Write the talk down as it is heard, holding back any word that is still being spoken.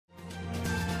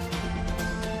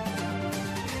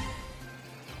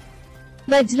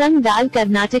Bajrang Dal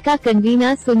Karnataka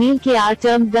convener Sunil K.R.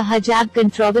 termed the hijab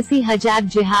controversy hijab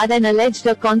jihad and alleged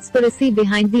a conspiracy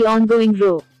behind the ongoing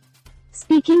row.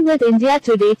 Speaking with India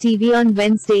Today TV on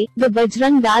Wednesday, the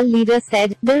Bajrang Dal leader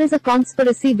said, "There is a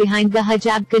conspiracy behind the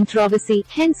hijab controversy,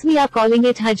 hence we are calling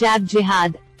it hijab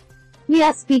jihad. We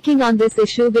are speaking on this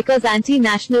issue because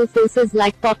anti-national forces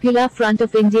like Popular Front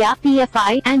of India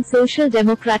 (PFI) and Social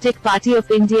Democratic Party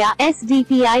of India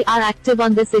 (SDPI) are active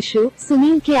on this issue,"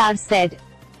 Sunil K.R. said.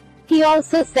 He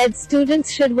also said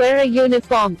students should wear a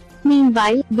uniform.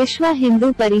 Meanwhile, Vishwa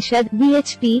Hindu Parishad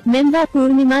 (VHP) member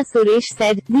Purnima Suresh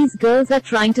said, "These girls are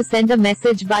trying to send a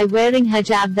message by wearing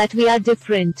hijab that we are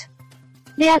different.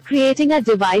 They are creating a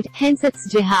divide, hence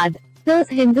it's jihad. Those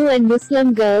Hindu and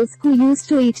Muslim girls who used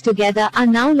to eat together are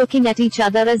now looking at each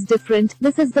other as different.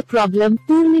 This is the problem,"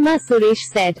 Purnima Suresh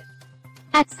said.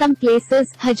 At some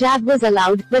places, hijab was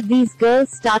allowed, but these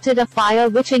girls started a fire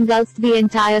which engulfed the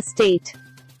entire state.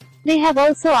 They have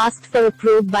also asked for a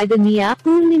probe by the NIA,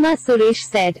 Purnima Suresh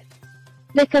said.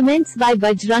 The comments by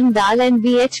Bajrang Dal and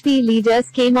VHP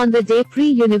leaders came on the day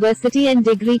pre-university and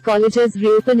degree colleges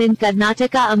reopen in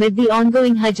Karnataka amid the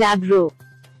ongoing hijab row.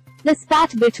 The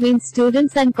spat between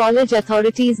students and college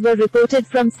authorities were reported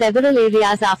from several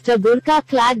areas after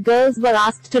burqa-clad girls were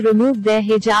asked to remove their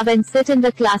hijab and sit in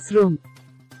the classroom.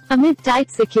 Amid tight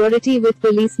security with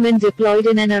policemen deployed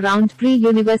in and around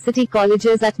pre-university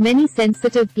colleges at many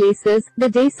sensitive places, the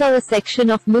day saw a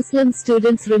section of Muslim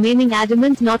students remaining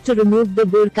adamant not to remove the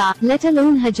burqa, let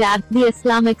alone hijab, the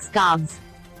Islamic scarves.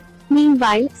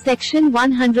 Meanwhile, Section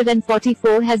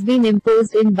 144 has been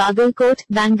imposed in Bagalkot,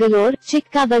 Bangalore,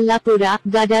 Chikkaballapura,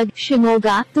 Gadag,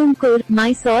 Shimoga, Tumkur,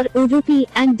 Mysore, Udupi,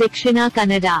 and Dakshina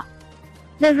Kannada.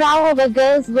 The row over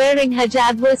girls wearing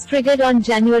hijab was triggered on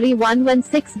January 1 when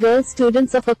 6 girl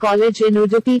students of a college in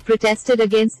Udupi protested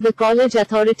against the college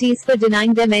authorities for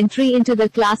denying them entry into the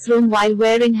classroom while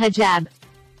wearing hijab.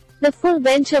 The full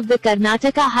bench of the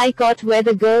Karnataka High Court where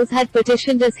the girls had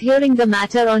petitioned is hearing the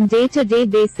matter on day-to-day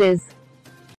basis.